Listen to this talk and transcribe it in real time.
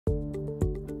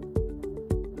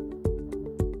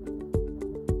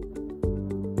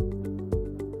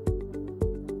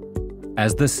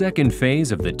As the second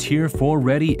phase of the Tier 4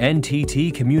 ready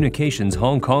NTT Communications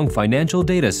Hong Kong Financial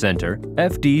Data Center,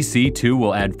 FDC2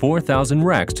 will add 4,000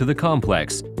 racks to the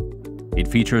complex. It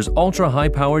features ultra-high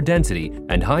power density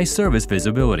and high service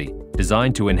visibility,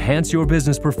 designed to enhance your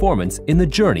business performance in the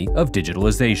journey of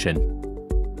digitalization.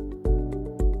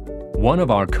 One of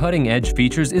our cutting-edge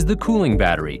features is the cooling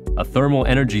battery, a thermal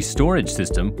energy storage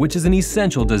system which is an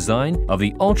essential design of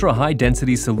the ultra-high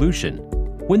density solution.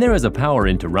 When there is a power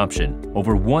interruption,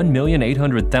 over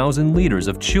 1,800,000 liters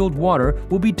of chilled water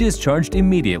will be discharged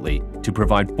immediately to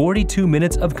provide 42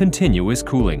 minutes of continuous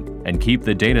cooling and keep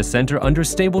the data center under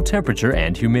stable temperature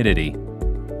and humidity.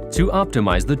 To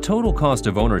optimize the total cost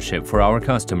of ownership for our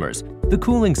customers, the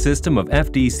cooling system of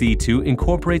FDC2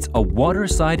 incorporates a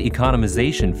water-side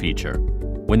economization feature.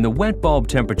 When the wet bulb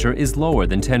temperature is lower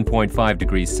than 10.5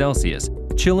 degrees Celsius,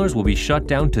 chillers will be shut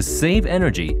down to save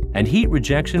energy and heat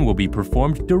rejection will be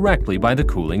performed directly by the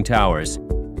cooling towers.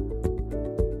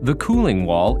 The cooling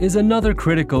wall is another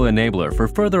critical enabler for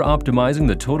further optimizing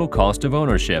the total cost of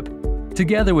ownership.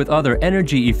 Together with other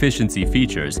energy efficiency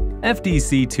features,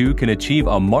 FDC2 can achieve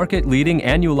a market-leading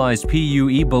annualized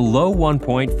PUE below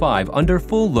 1.5 under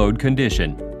full load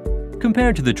condition.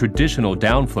 Compared to the traditional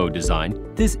downflow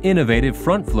design, this innovative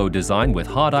front flow design with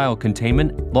hot aisle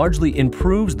containment largely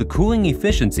improves the cooling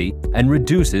efficiency and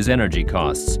reduces energy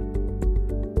costs.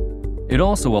 It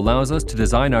also allows us to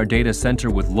design our data center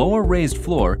with lower raised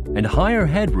floor and higher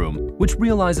headroom, which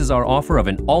realizes our offer of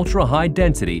an ultra-high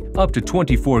density up to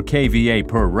 24 kVA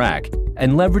per rack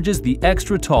and leverages the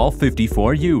extra tall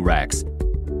 54U racks.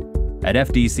 At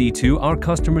FDC2, our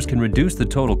customers can reduce the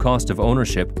total cost of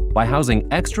ownership by housing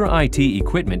extra IT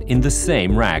equipment in the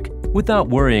same rack without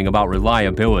worrying about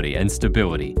reliability and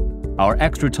stability. Our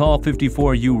extra tall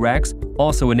 54U racks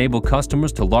also enable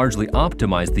customers to largely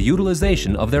optimize the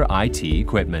utilization of their IT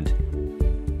equipment.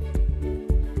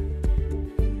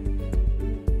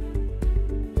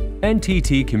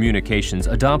 NTT Communications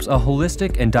adopts a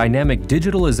holistic and dynamic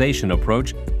digitalization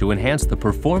approach to enhance the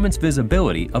performance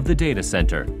visibility of the data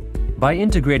center. By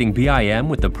integrating BIM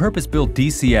with the purpose-built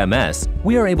DCMS,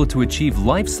 we are able to achieve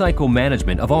lifecycle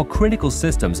management of all critical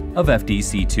systems of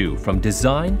FDC2 from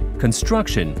design,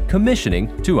 construction,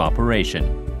 commissioning to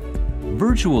operation.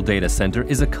 Virtual Data Center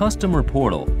is a customer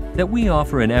portal that we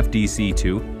offer in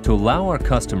FDC2 to allow our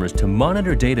customers to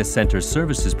monitor data center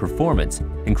services performance,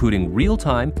 including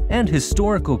real-time and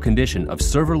historical condition of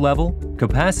server level,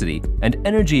 capacity, and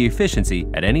energy efficiency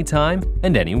at any time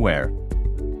and anywhere.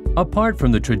 Apart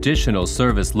from the traditional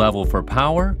service level for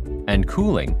power and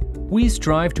cooling, we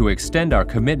strive to extend our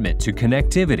commitment to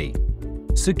connectivity,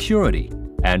 security,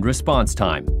 and response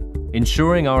time,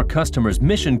 ensuring our customers'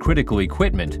 mission-critical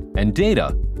equipment and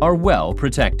data are well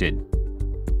protected.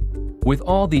 With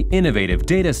all the innovative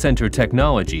data center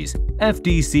technologies,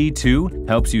 FDC2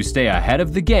 helps you stay ahead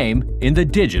of the game in the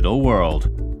digital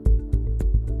world.